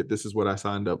fuck it, this is what I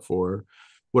signed up for.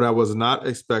 What I was not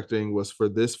expecting was for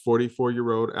this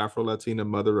 44-year-old Afro Latina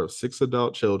mother of 6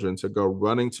 adult children to go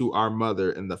running to our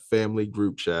mother in the family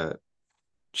group chat.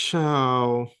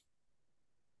 Ciao.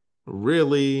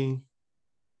 Really?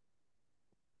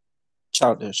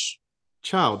 Childish.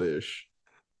 Childish.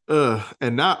 Ugh.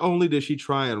 And not only did she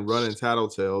try and run and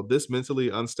tattletale, this mentally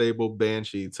unstable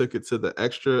banshee took it to the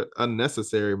extra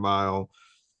unnecessary mile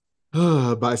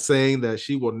by saying that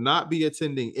she will not be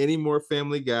attending any more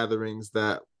family gatherings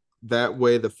that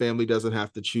way the family doesn't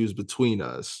have to choose between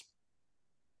us.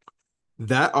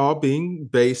 That all being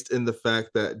based in the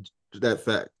fact that that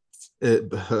fact it,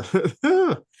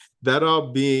 that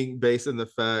all being based in the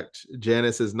fact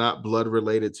Janice is not blood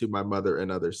related to my mother and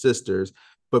other sisters,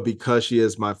 but because she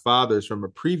is my father's from a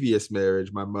previous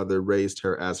marriage, my mother raised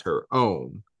her as her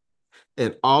own.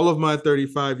 In all of my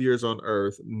 35 years on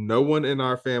Earth, no one in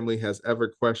our family has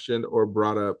ever questioned or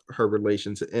brought up her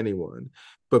relation to anyone.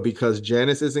 But because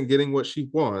Janice isn't getting what she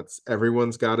wants,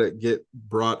 everyone's got to get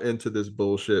brought into this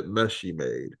bullshit mess she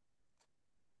made.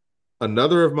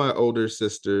 Another of my older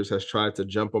sisters has tried to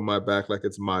jump on my back like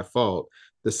it's my fault.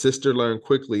 The sister learned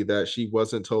quickly that she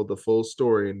wasn't told the full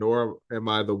story, nor am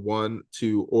I the one,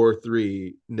 two, or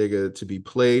three nigga to be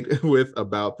played with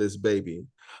about this baby.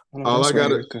 Oh, All I that's right, got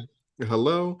to Erica.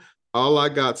 Hello. All I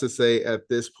got to say at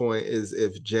this point is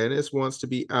if Janice wants to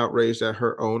be outraged at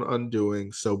her own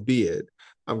undoing, so be it.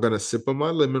 I'm going to sip on my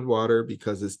lemon water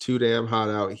because it's too damn hot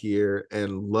out here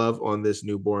and love on this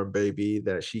newborn baby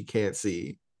that she can't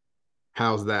see.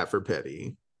 How's that for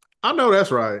petty? I know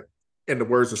that's right. In the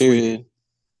words of Sweetie.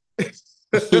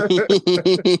 Period.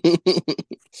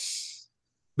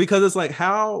 Because it's like,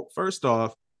 how, first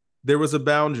off, there was a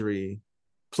boundary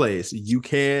placed. You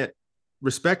can't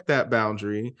respect that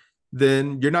boundary,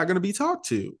 then you're not going to be talked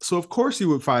to. So, of course, you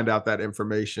would find out that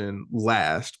information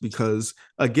last because,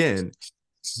 again,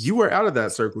 you were out of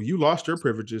that circle. You lost your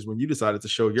privileges when you decided to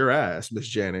show your ass, Miss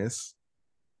Janice.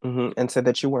 And said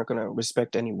that you weren't going to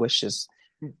respect any wishes.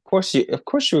 Of course, you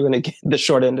were going to get the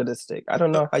short end of the stick. I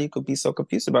don't know how you could be so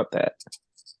confused about that.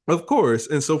 Of course.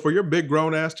 And so, for your big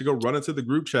grown ass to go run into the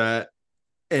group chat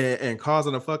and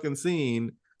causing a fucking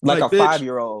scene, Like like, a bitch,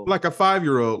 5-year-old. like a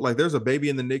 5-year-old, like there's a baby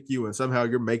in the NICU and somehow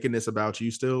you're making this about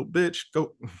you still, bitch.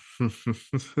 Go.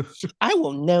 I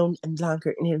will no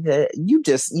longer.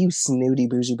 You snooty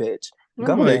bougie bitch. I'm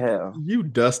Go to like, hell. you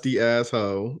dusty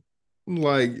asshole.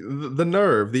 Like the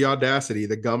nerve, the audacity,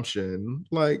 the gumption.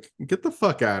 Like, get the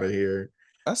fuck out of here.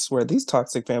 I swear, these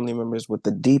toxic family members with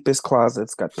the deepest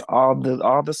closets got all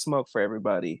the smoke for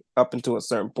everybody up until a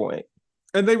certain point.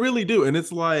 And they really do. And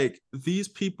it's like these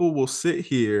people will sit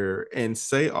here and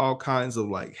say all kinds of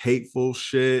like hateful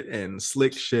shit and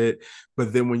slick shit.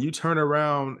 But then when you turn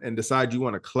around and decide you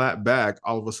want to clap back,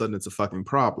 all of a sudden it's a fucking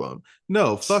problem.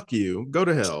 No, fuck you. Go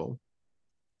to hell.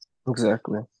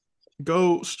 Exactly.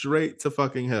 Go straight to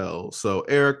fucking hell. So,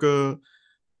 Erica,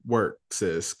 work,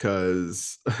 sis,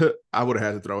 because I would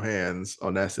have had to throw hands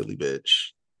on that silly bitch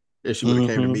if she would have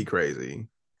came to me Mm-hmm. crazy.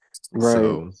 Right.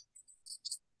 So,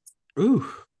 ooh,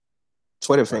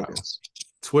 Twitter wow. fingers.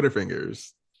 Twitter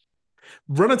fingers.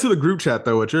 Run into the group chat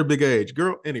though at your big age,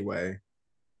 girl. Anyway,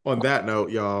 on that note,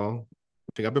 y'all, I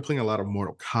think I've been playing a lot of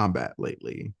Mortal Kombat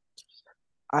lately.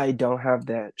 I don't have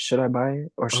that. Should I buy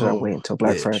it or should I wait Oh, until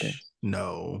Black Friday? bitch.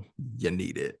 No, you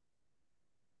need it.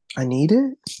 I need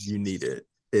it. You need it.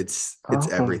 It's Oh,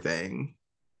 everything.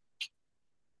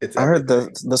 It's I heard the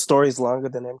everything. the story's longer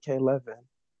than MK11.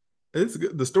 It's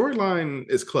good. The storyline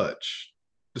is clutch.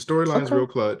 The storyline is Okay. real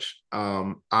clutch.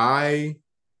 I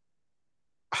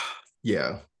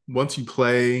yeah. Once you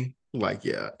play, like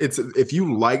yeah, it's if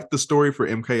you like the story for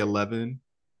MK11,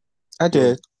 I you'll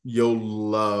did. you'll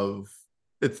love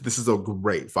it's this is a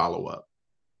great follow-up.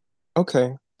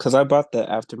 Okay. Because I bought the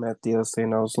Aftermath DLC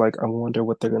and I was like, I wonder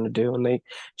what they're going to do. And they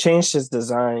changed his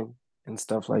design and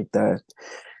stuff like that.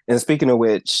 And speaking of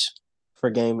which,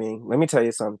 for gaming, let me tell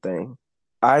you something.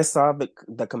 I saw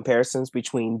the comparisons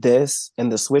between this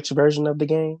and the Switch version of the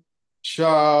game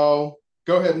Ciao.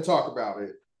 Go ahead and talk about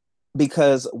it.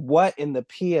 because what in the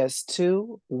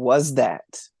PS2 was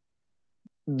that?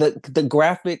 The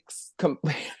graphics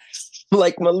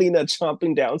like Melina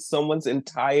chomping down someone's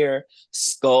entire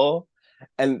skull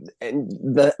and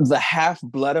the half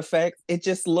blood effect, it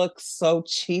just looks so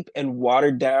cheap and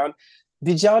watered down.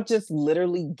 Did y'all just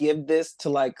literally give this to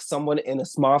like someone in a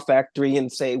small factory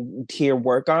and say, here,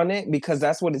 work on it? Because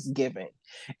that's what it's giving.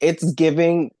 It's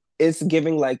giving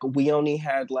like we only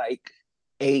had like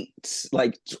eight,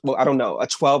 like, well, I don't know, a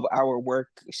 12-hour work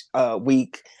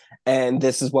week, and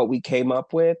this is what we came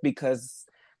up with because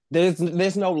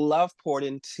there's no love poured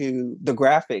into the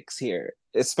graphics here,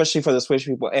 especially for the Switch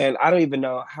people. And I don't even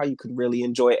know how you could really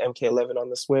enjoy MK11 on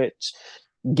the Switch,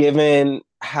 given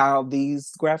how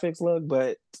these graphics look.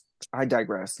 But I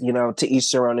digress. To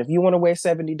each their own. If you want to waste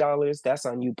 $70, that's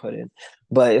on you, put in,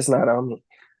 but it's not on me.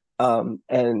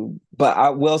 But I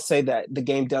will say that the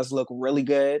game does look really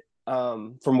good.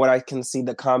 From what I can see,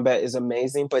 the combat is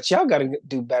amazing, but y'all got to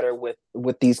do better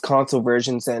with these console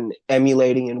versions and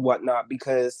emulating and whatnot,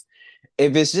 because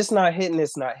if it's just not hitting,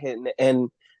 it's not hitting. And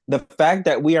the fact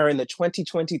that we are in the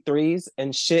 2023s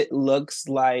and shit looks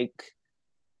like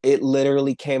it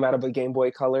literally came out of a Game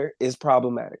Boy Color is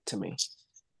problematic to me.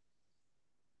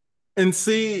 And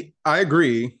see, I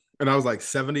agree. And I was like,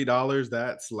 $70,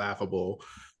 that's laughable.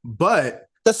 But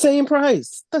The same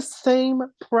price. The same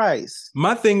price.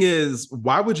 my thing is,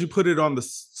 why would you put it on the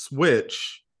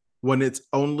Switch when it's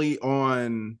only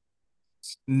on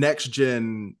next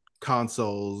gen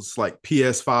consoles like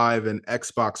PS5 and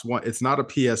Xbox One. It's not a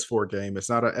PS4 game. It's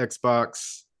not an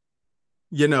Xbox,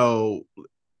 you know.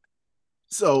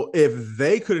 So if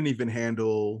they couldn't even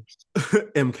handle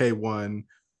MK1,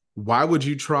 why would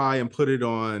you try and put it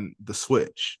on the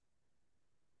Switch?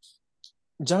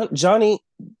 Johnny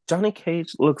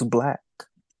Cage looks black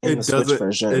in the It Switch doesn't it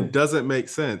version. doesn't make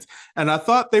sense. And I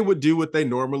thought they would do what they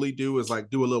normally do is like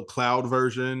do a little cloud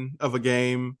version of a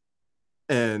game,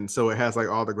 and so it has like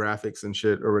all the graphics and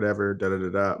shit or whatever, da da da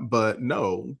da. But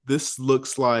no, this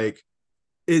looks like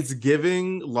it's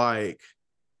giving like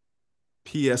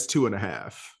PS2 and a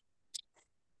half.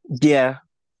 Yeah,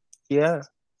 yeah,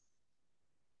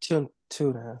 two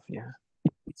and a half.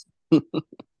 Yeah,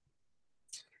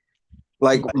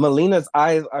 like Like, Melina's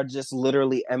eyes are just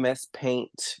literally MS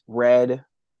Paint red.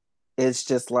 It's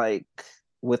just like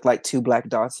with like two black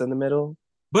dots in the middle.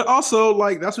 but also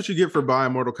like that's what you get for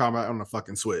buying Mortal Kombat on the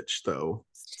fucking Switch, though.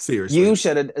 You Seriously.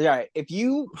 should have, right? If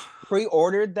you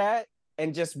pre-ordered that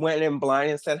and just went in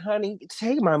blind and said, "Honey,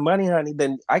 take my money, honey,"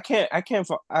 then I can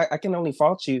only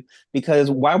fault you because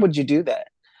why would you do that?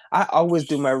 I always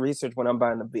do my research when I'm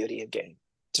buying a video game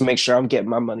to make sure I'm getting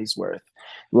my money's worth,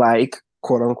 like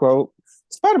quote unquote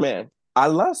Spider-Man. I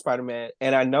love Spider-Man,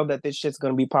 and I know that this shit's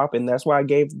gonna be popping. That's why I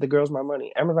gave the girls my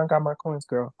money. Amazon got my coins,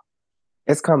 girl.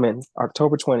 It's coming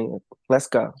October 20th. Let's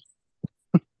go.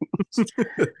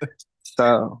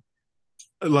 So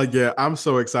Like, yeah, I'm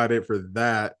so excited for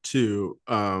that too.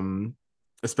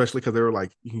 Especially because they were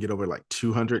like, you can get over like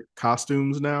 200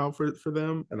 costumes now for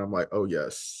them, and I'm like, oh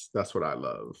yes, that's what I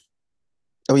love.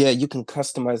 oh yeah, you can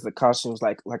customize the costumes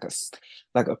like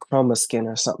a chroma skin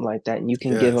or something like that, and you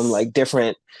can give them Yes, like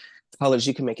different colors.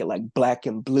 You can make it like black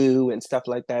and blue and stuff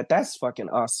like that. That's fucking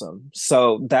awesome.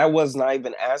 So that was not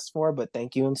even asked for, but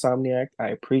thank you, Insomniac. I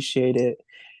appreciate it.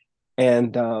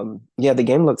 And yeah, the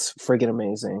game looks friggin'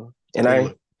 amazing. And it I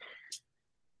look.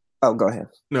 oh, go ahead.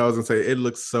 No, I was gonna say it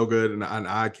looks so good, and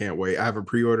I can't wait. I haven't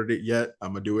pre-ordered it yet. I'm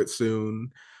gonna do it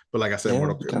soon. But like I said, Yeah,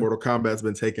 okay. Mortal Kombat's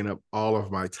been taking up all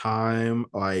of my time.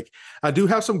 Like I do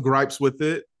have some gripes with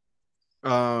it,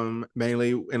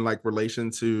 mainly in like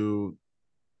relation to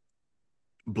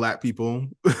black people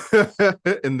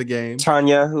in the game.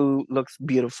 Tanya, who looks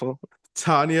beautiful.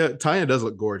 Tanya does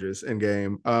look gorgeous in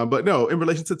game. But no, in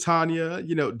relation to Tanya,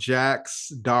 Jax,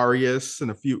 Darius,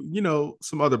 and a few,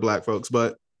 some other black folks.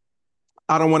 But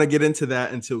I don't want to get into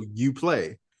that until you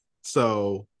play.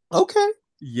 So Okay.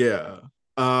 yeah.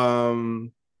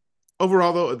 Um,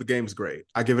 Overall though, the game's great.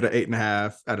 I give it an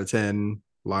 8.5 out of 10.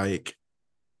 Like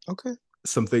Okay.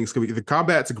 some things could be the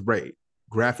combat's great,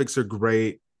 graphics are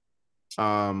great.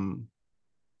 Um,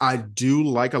 I do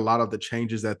like a lot of the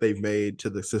changes that they've made to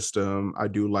the system. I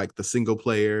do like the single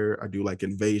player. I do like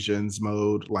invasions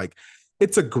mode. Like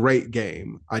it's a great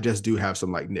game. I just do have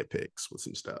some like nitpicks with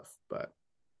some stuff, but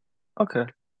Okay.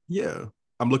 yeah,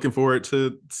 I'm looking forward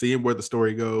to seeing where the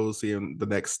story goes, seeing the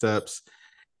next steps,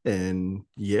 and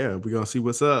yeah, we're gonna see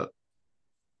what's up.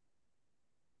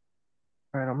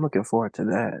 All right, I'm looking forward to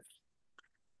that.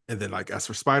 And then like as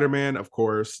for Spider-Man, of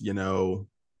course,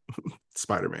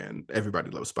 Spider-Man. Everybody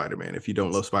loves Spider-Man. If you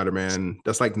don't love Spider-Man,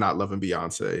 that's like not loving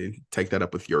Beyonce. Take that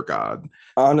up with your God.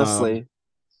 Um, Honestly,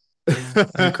 yeah,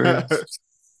 I agree.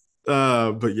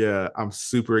 but yeah, I'm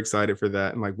super excited for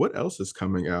that. And like, what else is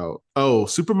coming out? Oh,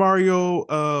 Super Mario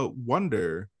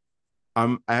Wonder.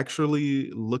 I'm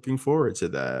actually looking forward to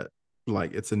that.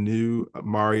 Like, it's a new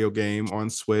Mario game on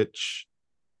Switch.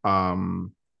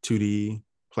 2D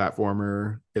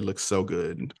platformer. It looks so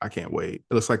good. I can't wait.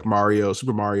 It looks like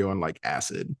Super Mario on like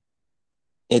acid.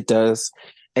 It does.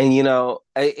 And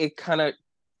it kind of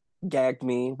gagged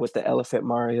me with the Elephant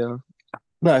Mario.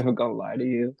 Not even gonna lie to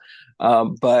you.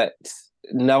 But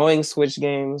knowing Switch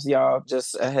games, y'all,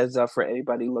 just a heads up for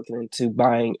anybody looking into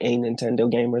buying a Nintendo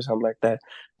game or something like that.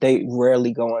 They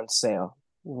rarely go on sale.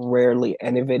 Rarely.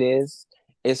 And if it is,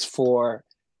 it's for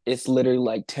it's literally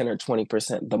like 10 or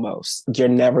 20% the most. You're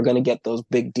never gonna get those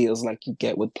big deals like you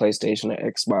get with PlayStation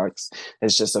or Xbox.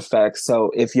 It's just a fact. So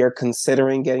if you're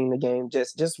considering getting the game,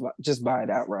 just buy it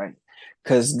outright.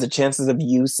 Because the chances of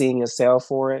you seeing a sale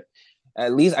for it,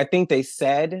 at least I think they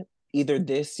said either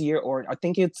this year or I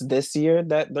think it's this year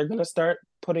that they're gonna start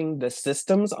putting the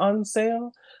systems on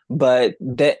sale. But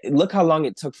that look how long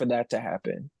it took for that to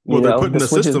happen. Well, they're The putting the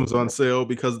Switch is systems on sale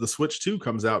because the Switch 2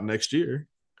 comes out next year.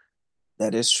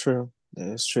 that is true. That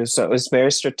is true. So it's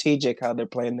very strategic how they're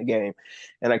playing the game.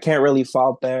 And I can't really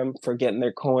fault them for getting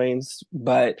their coins,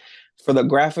 but for the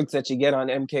graphics that you get on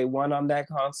MK1 on that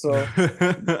console,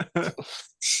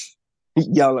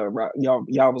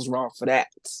 y'all was wrong for that.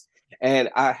 And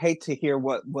I hate to hear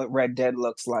what Red Dead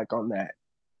looks like on that.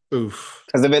 Oof.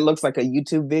 Because if it looks like a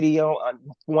YouTube video on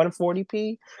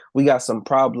 140p, we got some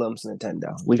problems,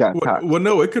 Nintendo. We got Well,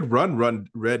 no, it could run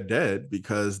Red Dead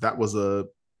because that was a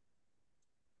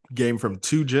game from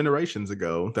 2 generations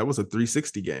ago. That was a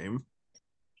 360 game.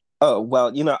 Oh,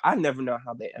 well, I never know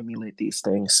how they emulate these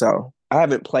things. So I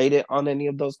haven't played it on any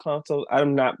of those consoles.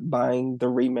 I'm not buying the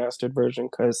remastered version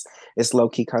because it's low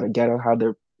key kind of ghetto how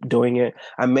they're doing it.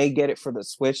 I may get it for the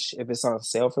Switch if it's on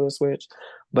sale for the Switch,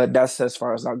 but that's as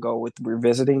far as I'll go with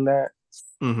revisiting that.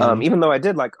 Mm-hmm. Even though I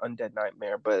did like Undead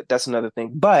Nightmare, but that's another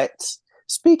thing. But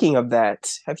speaking of that,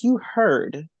 have you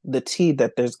heard the tea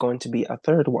that there's going to be a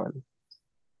third one?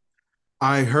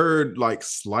 I heard like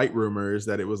slight rumors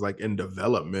that it was like in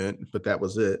development, but that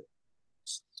was it.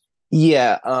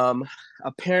 Yeah,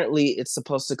 apparently it's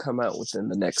supposed to come out within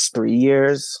the next 3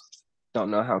 years.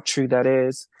 Don't know how true that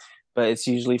is, but it's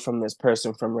usually from this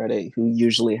person from Reddit who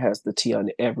usually has the tea on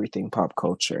everything pop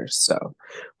culture. So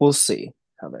we'll see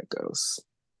how that goes.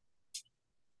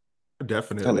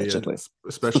 Definitely, and Allegedly.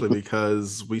 especially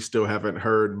because we still haven't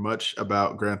heard much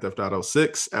about Grand Theft Auto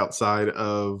 6 outside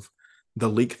of the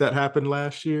leak that happened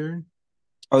last year,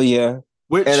 Oh yeah. And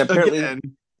which apparently again,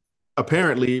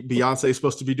 apparently Beyonce is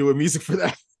supposed to be doing music for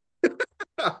that.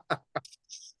 uh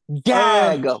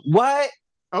gag. What?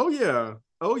 oh yeah.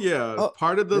 Oh yeah.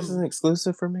 Oh, this is an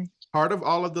exclusive for me. Part of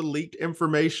all of the leaked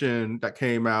information that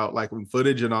came out, like when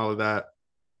footage and all of that,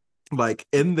 like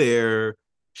in there,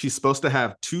 she's supposed to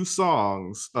have 2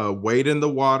 songs, Wade in the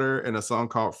Water and a song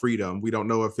called Freedom. We don't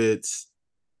know if it's,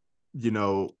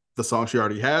 the song she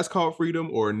already has called Freedom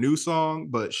or a new song,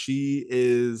 but she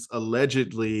is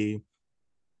allegedly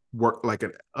work like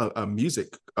a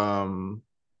music, not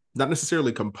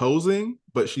necessarily composing,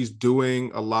 but she's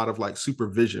doing a lot of like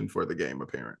supervision for the game,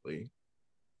 apparently.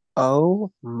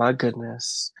 Oh my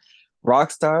goodness.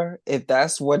 Rockstar, if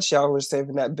that's what y'all were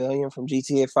saving that billion from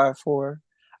GTA 5 for,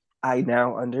 I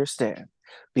now understand.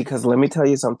 Because let me tell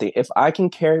you something. If I can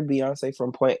carry Beyonce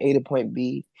from point A to point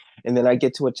B, and then I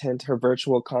get to attend her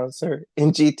virtual concert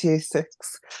in GTA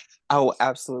 6, I will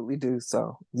absolutely do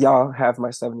so. Y'all have my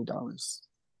 $70.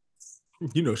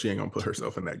 You know she ain't gonna put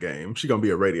herself in that game. She gonna be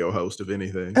a radio host, if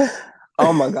anything.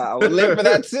 Oh my God, I would live for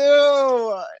that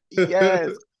too.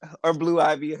 Yes. Or Blue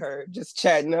Ivy her just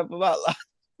chatting up about life.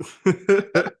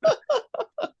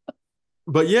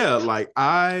 But yeah, like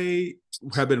I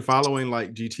have been following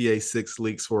like GTA 6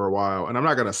 leaks for a while, and I'm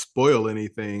not gonna spoil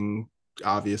anything,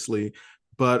 obviously,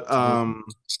 but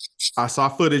I saw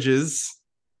footages.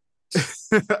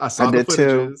 I I saw the did too.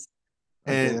 footages,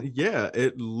 I did. and yeah,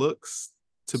 it looks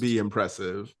to be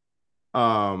impressive.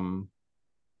 Um,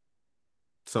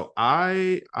 so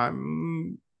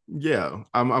I'm yeah,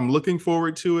 I'm looking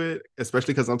forward to it,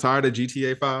 especially because I'm tired of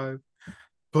GTA 5.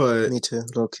 But Me too,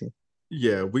 low key.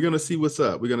 yeah, we're gonna see what's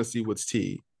up. We're gonna see what's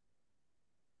tea.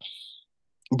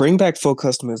 Bring back full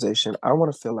customization. I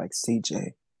want to feel like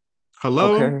CJ.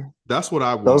 Hello, Okay. that's what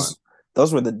I want. Those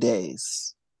those were the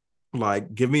days.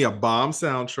 Like, give me a bomb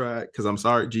soundtrack because I'm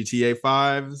sorry, GTA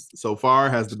 5 so far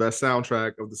has the best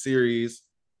soundtrack of the series.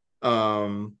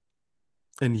 Um,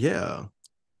 and yeah,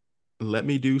 let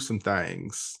me do some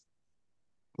things.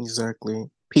 Exactly.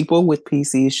 People with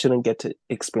PCs shouldn't get to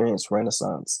experience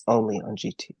Renaissance only on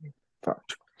GTA.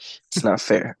 It's not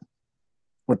fair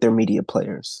with their media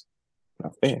players.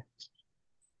 Not fair.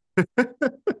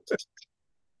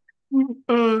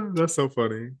 That's so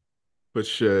funny. But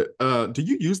shit, do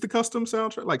you use the custom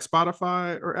soundtrack like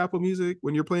Spotify or Apple Music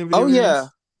when you're playing Oh video yeah,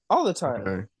 games? all the time.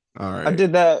 Okay, all I right.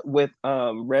 did that with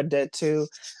Red Dead 2.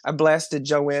 I blasted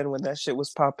Joanne when that shit was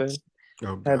popping.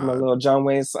 Oh Had my God, little John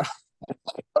Wayne song.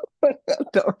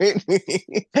 Don't hit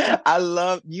me. I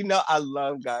love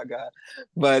Gaga,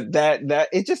 but that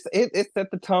it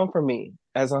set the tone for me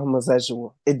as a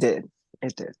homosexual. It did.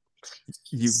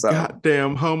 you So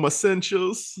goddamn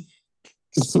homosexuals.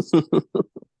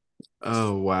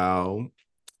 Oh wow.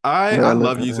 I I live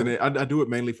love for using that. it. I do it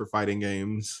mainly for fighting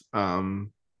games.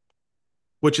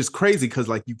 Which is crazy because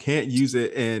like you can't use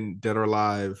it in Dead or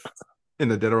Alive in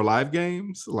the Dead or Alive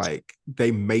games. Like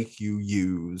they make you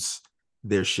use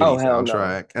their Oh shitty hell no.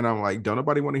 soundtrack. And I'm like, don't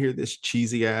nobody want to hear this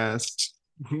cheesy ass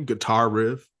guitar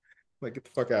riff. Like, get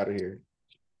the fuck out of here.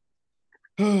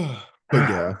 But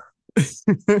yeah.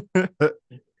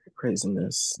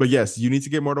 Craziness. But yes, you need to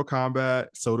get Mortal Kombat.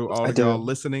 So do all I of y'all do.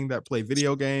 listening that play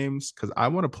video games, because I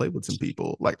want to play with some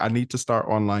people. Like I need to start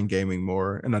online gaming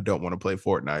more, and I don't want to play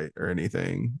Fortnite or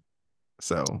anything.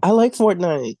 So I like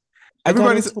Fortnite. I got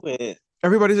everybody's into it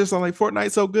everybody's just like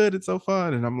Fortnite's so good, it's so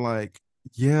fun, and I'm like,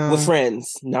 with yeah,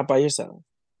 friends, not by yourself.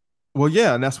 Well,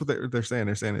 yeah, and that's what they're saying.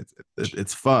 They're saying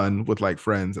it's fun with like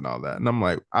friends and all that. And I'm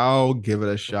like, I'll give it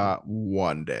a shot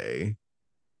one day.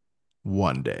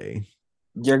 One day.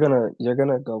 You're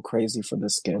gonna go crazy for the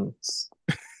skins.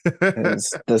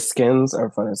 Because the skins are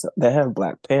fun as hell. They have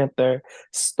Black Panther,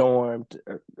 Storm,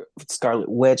 Scarlet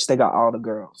Witch. They got all the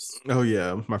girls. Oh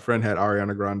yeah, my friend had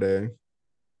Ariana Grande.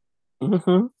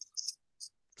 Mm-hmm.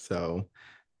 So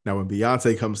now when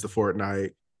Beyonce comes to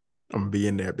Fortnite, I'm gonna be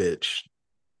in there, bitch.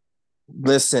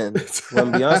 Listen,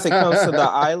 when Beyonce comes to the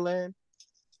island,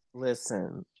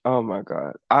 listen. Oh my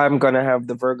God, I'm gonna have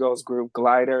the Virgos group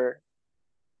Glider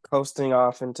coasting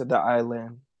off into the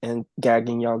island and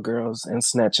gagging y'all girls and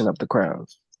snatching up the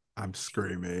crowns. I'm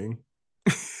screaming.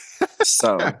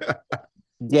 So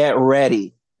get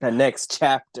ready. The next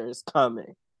chapter is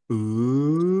coming.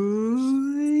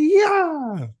 Ooh,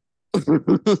 yeah.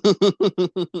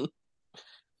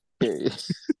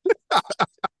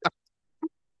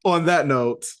 On that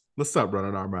note, let's stop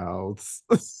running our mouths.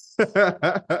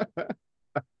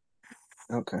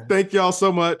 Okay. Thank y'all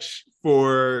so much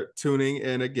for tuning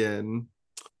in again,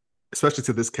 especially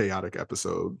to this chaotic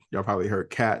episode. Y'all probably heard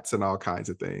cats and all kinds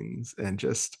of things and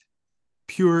just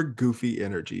pure goofy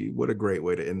energy. What a great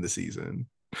way to end the season.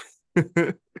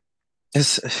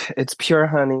 It's pure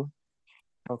honey.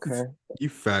 Okay. You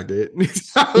faggot.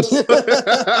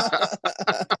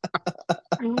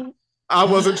 I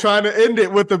wasn't trying to end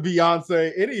it with the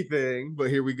Beyonce anything, but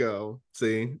here we go.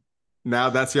 See, now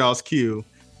that's y'all's cue.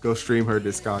 Go stream her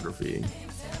discography.